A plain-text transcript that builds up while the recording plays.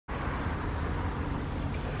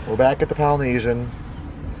We're back at the Polynesian.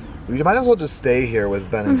 We might as well just stay here with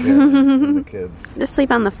Ben and Karen and the kids. Just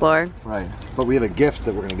sleep on the floor. Right. But we have a gift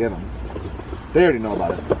that we're gonna give them. They already know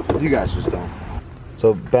about it. You guys just don't.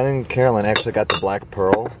 So Ben and Carolyn actually got the Black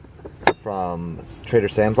Pearl from Trader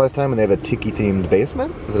Sam's last time, and they have a tiki-themed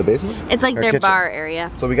basement. Is it a basement? It's like or their kitchen? bar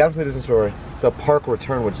area. So we got it from the Disney store. It's a park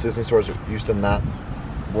return, which Disney stores used to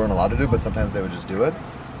weren't allowed to do, but sometimes they would just do it.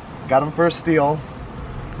 Got them for a steal.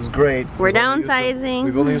 It was great. We're downsizing.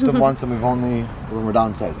 We've only used them once, and we're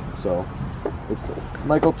downsizing. So it's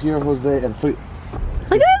Michael, Pierre, Jose, and Fritz.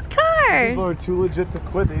 Look at this car. People are too legit to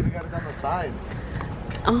quit. They even got it on the sides.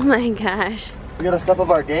 Oh my gosh. We gotta step up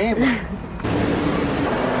our game.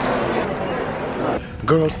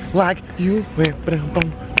 Girls like you.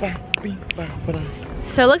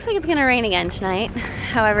 So it looks like it's gonna rain again tonight.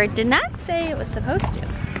 However, it did not say it was supposed to.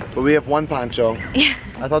 But we have one poncho. Yeah.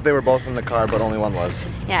 I thought they were both in the car, but only one was.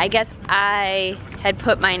 Yeah, I guess I had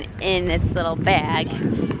put mine in its little bag.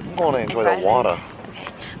 I'm going to enjoy the water. Okay.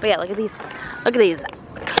 But yeah, look at these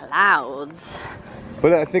clouds.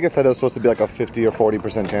 But I think it said it was supposed to be like a 50 or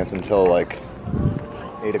 40% chance until like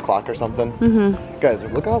 8 o'clock or something. Guys,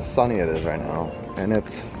 look how sunny it is right now. And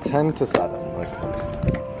it's 10 to 7. Like,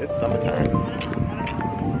 it's summertime.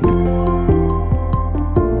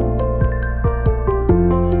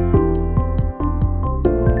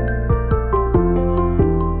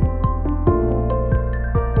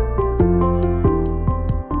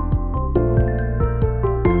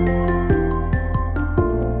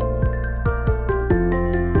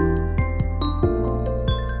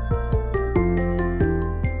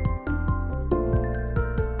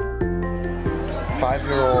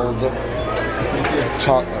 5-year-old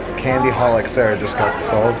candy-holic Sarah just got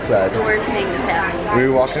so upset. The worst thing this happened. We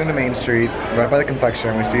were walking into Main Street, right by the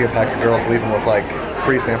confectioner, and we see a pack of girls leaving with like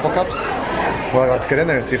free sample cups. We're like, let's get in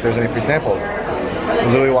there and see if there's any free samples.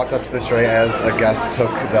 We literally walked up to the tray as a guest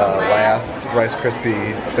took the last Rice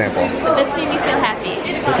Krispie sample. But this made me feel happy.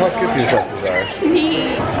 Look how cute these dresses are.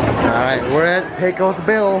 Alright, we're at Pecos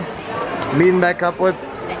Bill, meeting back up with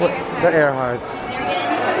the Erhardts.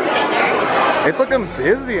 It's looking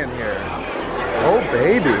busy in here. Oh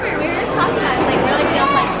baby.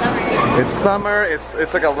 It's summer.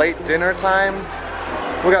 It's like a late dinner time.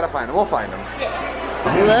 We gotta find them. We'll find them.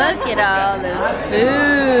 Look at all the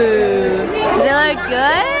food. Does it look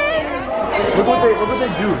good? Look what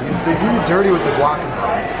they do. They do you dirty with the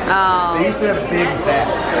guacamole. Oh. They used to have big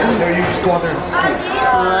bags. There you just go out there and scoop.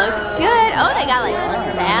 Looks good. Oh, they got like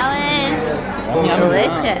salad.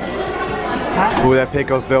 Delicious. Ooh, that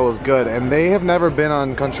Pecos Bill is good, and they have never been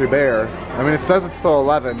on Country Bear. I mean, it says it's still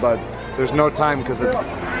 11, but there's no time because it's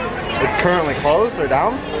currently closed or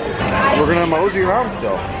down. We're gonna mosey around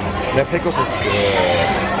still. That Pecos was good.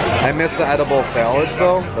 I miss the edible salads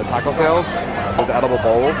though, the taco salads with the edible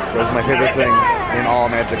bowls. That was my favorite thing in all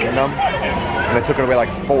Magic Kingdom, and I took it away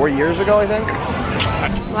like 4 years ago, I think.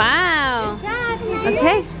 Wow.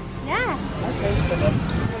 Okay. Yeah.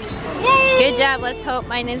 Good job. Let's hope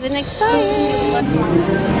mine isn't expired.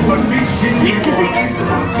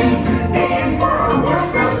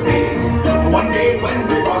 One day when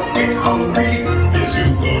we both get hungry, yes, you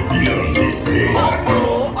will be a good day.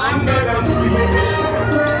 Oh, under the sea,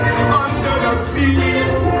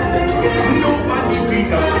 nobody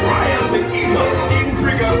beat us, fires that eat us in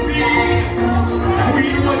Frigacy. We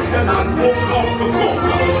went the land folks off the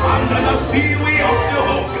coast, under the sea we up the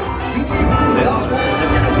hook. They also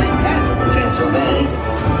lived in a big catch of potential Bay.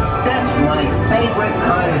 That's my favorite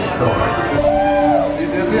kind of story.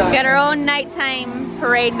 We got our own nighttime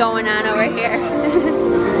parade going on over here.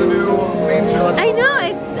 This is the new Main Street. I know,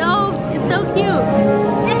 it's so cute.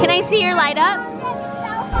 Can I see your light up?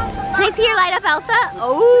 Can I see your light up, Elsa?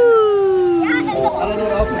 Oh, I don't know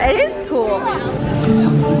what else. it is cool.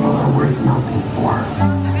 Some people are worth nothing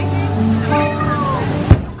for.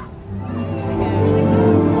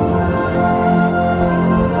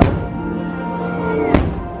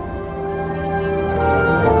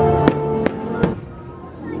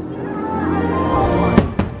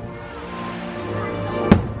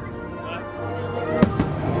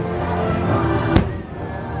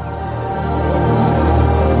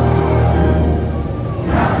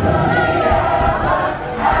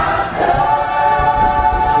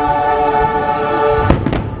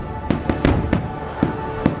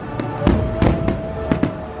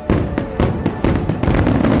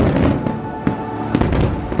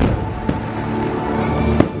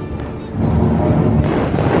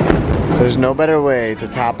 There's no better way to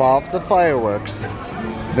top off the fireworks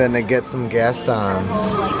than to get some Gastons.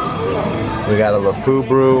 We got a LeFou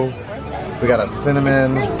brew, we got a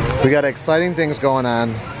cinnamon, we got exciting things going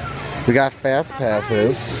on. We got fast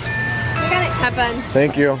passes. We got it. Have fun.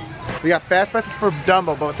 Thank you. We got fast passes for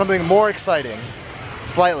Dumbo, but something more exciting.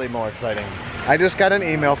 Slightly more exciting. I just got an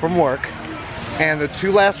email from work, and the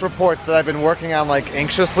 2 last reports that I've been working on like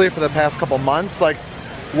anxiously for the past couple months, like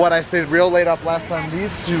what I stayed real late up last time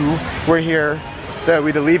these 2 were here, that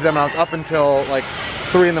we had to leave them, and I was up until like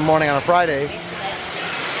 3 in the morning on a Friday.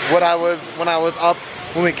 When I was up,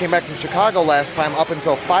 when we came back from Chicago last time, up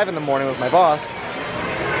until 5 in the morning with my boss,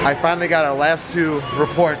 I finally got our last 2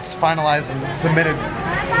 reports finalized and submitted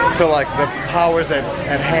to like the powers at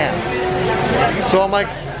hand. So I'm like,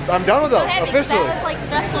 I'm done with those, officially. That was like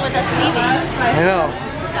stressful with us leaving. I know.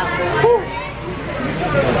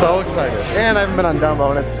 So excited. And I haven't been on Dumbo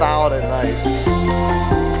and it's solid at night.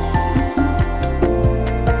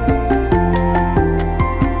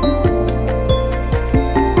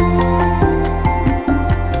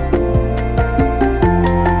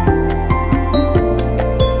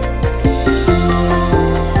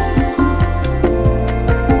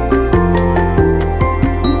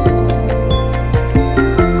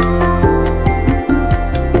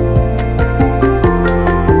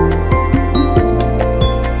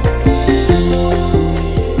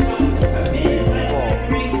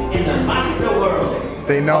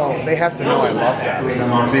 They have to know I love them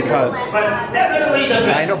because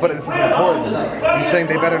I know, but this is important. I'm saying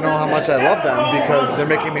they better know how much I love them because they're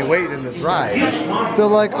making me wait in this ride. They're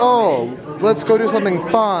like, oh, let's go do something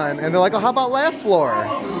fun, and they're like, oh, how about Laugh Floor?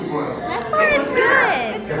 Laugh Floor is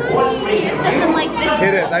good. He just doesn't like this.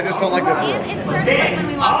 It is. I just don't like this room. It started right when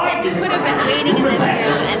we walked in. We could have been waiting in this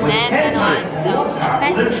room and then been on. So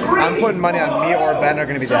I'm putting money on me or Ben are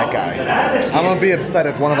going to be that guy. I'm going to be upset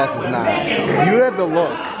if one of us is not. You have the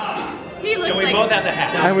look. And we both have the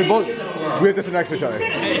hat. And we have to sit next to each other.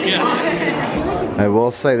 I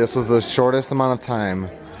will say this was the shortest amount of time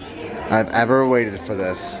I've ever waited for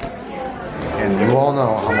this. And you all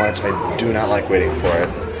know how much I do not like waiting for it.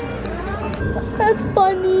 that's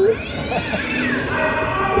funny.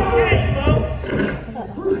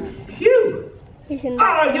 Phew!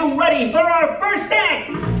 Are you ready for our first act?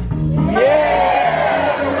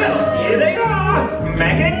 Yeah! Well, here they are,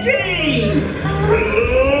 mac and cheese!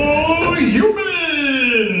 Hello,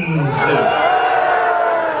 humans!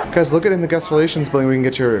 Guys, look at in the guest relations building we can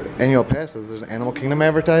get your annual passes. There's an Animal Kingdom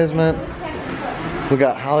advertisement. We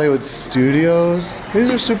got Hollywood Studios. These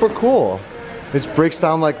are super cool. It breaks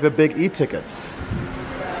down like the big e-tickets.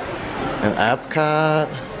 And Epcot.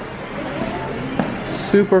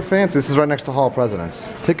 Super fancy. This is right next to Hall of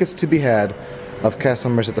Presidents. Tickets to be had of cast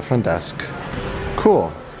members at the front desk.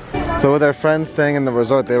 Cool. So with our friends staying in the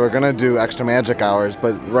resort, they were gonna do extra magic hours,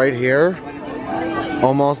 but right here,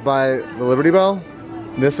 almost by the Liberty Bell,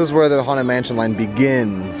 this is where the Haunted Mansion line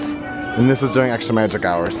begins. And this is during extra magic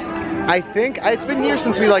hours. I think, it's been years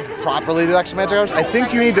since we like properly did extra magic hours. I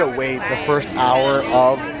think you need to wait the first hour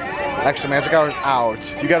of extra magic hours out.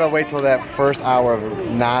 You gotta wait till that first hour of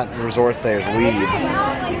not resort stayers leaves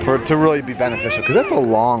for it to really be beneficial, because that's a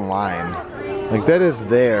long line. Like that is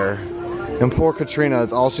there. And poor Katrina,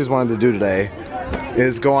 it's all she's wanted to do today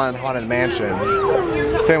is go on Haunted Mansion.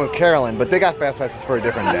 Same with Carolyn, but they got fast passes for a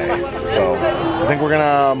different day. So I think we're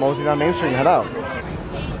gonna mosey down Main Street and head out.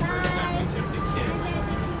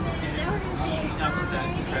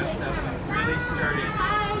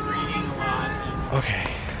 Okay,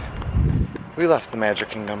 we left the Magic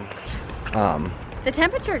Kingdom. The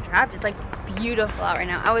temperature dropped. It's like beautiful out right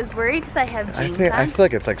now. I was worried because I have jeans on. I feel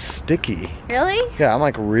like it's like sticky. Really? Yeah, I'm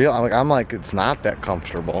like it's not that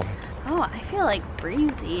comfortable. Oh, I feel like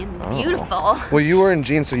breezy and beautiful. Well, you were in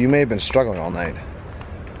jeans, so you may have been struggling all night.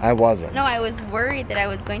 I wasn't. No, I was worried that I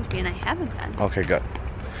was going to be, and I haven't been. Okay, good.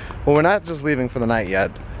 Well, we're not just leaving for the night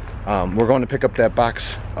yet. We're going to pick up that box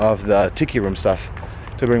of the Tiki Room stuff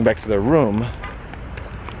to bring back to their room.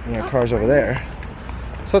 And our car's over there.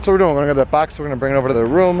 So that's what we're doing. We're gonna get that box, we're gonna bring it over to their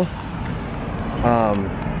room.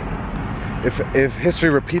 If history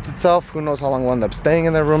repeats itself, who knows how long we'll end up staying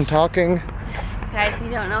in their room talking. Guys, we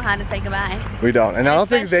don't know how to say goodbye. We don't, and I don't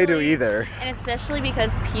think they do either. And especially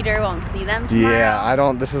because Peter won't see them tomorrow.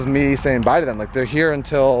 Yeah, this is me saying bye to them. Like, they're here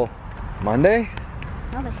until Monday?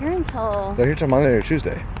 No, they're here until... They're here till Monday or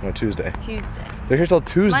Tuesday? No, Tuesday. Tuesday. They're here till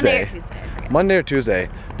Tuesday. Monday or Tuesday. Monday or Tuesday.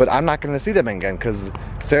 But I'm not gonna see them again because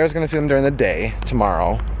Sarah's gonna see them during the day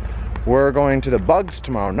tomorrow. We're going to the Bugs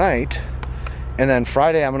tomorrow night. And then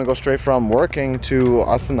Friday, I'm gonna go straight from working to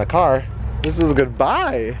us in the car. This is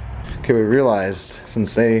goodbye. Okay, we realized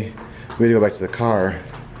since we had to go back to the car,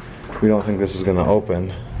 we don't think this is gonna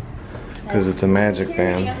open because it's a magic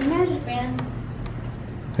band.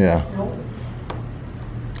 Yeah.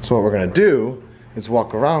 So what we're gonna do is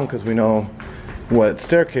walk around because we know what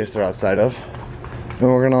staircase they're outside of. And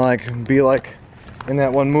we're gonna like be like in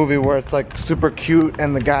that one movie where it's like super cute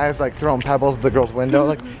and the guy's like throwing pebbles at the girl's window,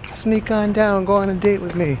 like sneak on down, go on a date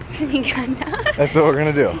with me. Sneak on down. That's what we're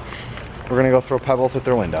gonna do. We're gonna go throw pebbles at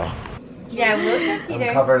their window. Yeah, we'll show Peter.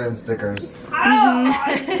 I'm covered in stickers.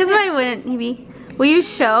 Because why wouldn't he be? Will you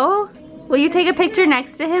show? Will you take a picture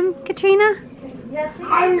next to him, Katrina? Yes,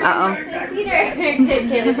 Uh-oh. Peter.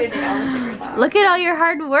 Look at all your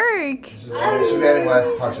hard work. She's adding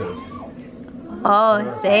last touches.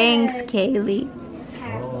 Oh, thanks, Kaylee.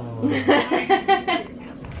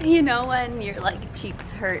 You know when your like cheeks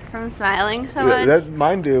hurt from smiling so much? Yeah,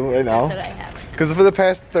 mine do right now. That's what I have. Because for the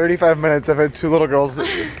past 35 minutes, I've had 2 little girls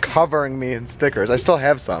covering me in stickers. I still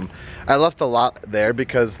have some. I left a lot there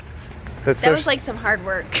because That was like some hard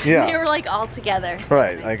work. Yeah. They were like all together.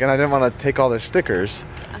 Right, like, and I didn't want to take all their stickers.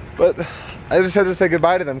 But I just had to say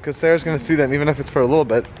goodbye to them because Sarah's going to see them, even if it's for a little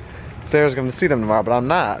bit. Sarah's going to see them tomorrow, but I'm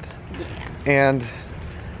not. And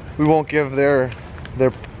we won't give their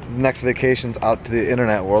next vacations out to the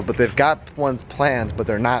internet world, but they've got ones planned, but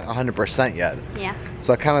they're not 100% yet. Yeah.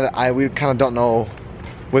 So we kind of don't know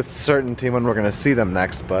with certainty when we're gonna see them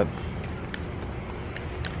next, but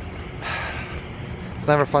it's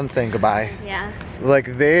never fun saying goodbye. Yeah.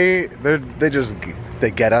 Like they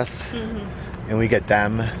get us, and we get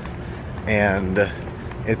them, and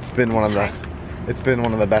it's been one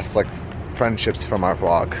of the best like friendships from our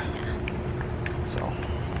vlog. So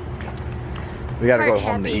we gotta go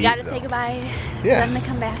home to eat. You gotta though. say goodbye. Yeah. Let them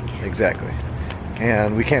come back. Exactly.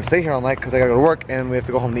 And we can't stay here all night because I gotta go to work and we have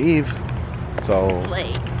to go home to Eve. So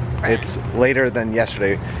Late. it's later than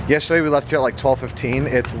yesterday. Yesterday we left here at like 12:15.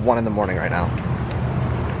 It's 1 in the morning right now.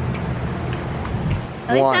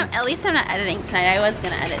 At least I'm not editing tonight. I was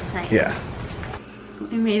gonna edit tonight. Yeah.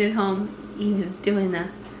 We made it home. Eve's doing a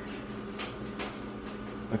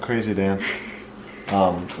crazy dance.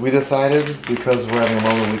 We decided because we're having a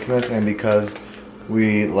moment of weakness and because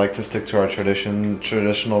we like to stick to our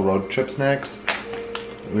traditional road trip snacks.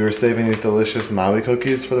 We were saving these delicious Maui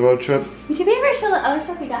cookies for the road trip. Did we ever show the other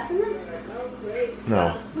stuff we got from them?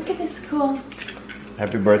 No. Look at this cool.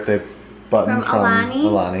 Happy birthday button from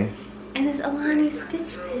Alani. And this Alani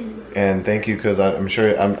stitch pin. And thank you, because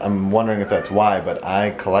I'm wondering if that's why, but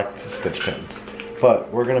I collect stitch pins. But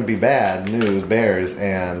we're gonna be bad news bears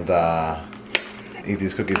and eat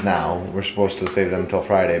these cookies now. We're supposed to save them until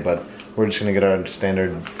Friday, but we're just gonna get our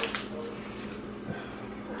standard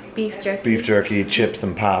beef jerky, chips,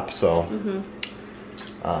 and pop. So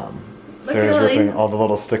Sarah's ripping all the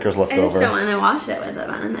little stickers left over. I just don't want to wash it with it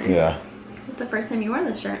on there. Yeah. This is the first time you wore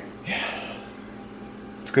this shirt. Yeah.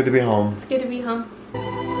 It's good to be home. It's good to be home.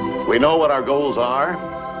 We know what our goals are.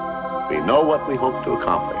 We know what we hope to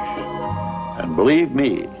accomplish. And believe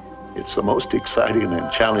me, it's the most exciting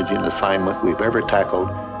and challenging assignment we've ever tackled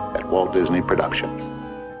at Walt Disney Productions.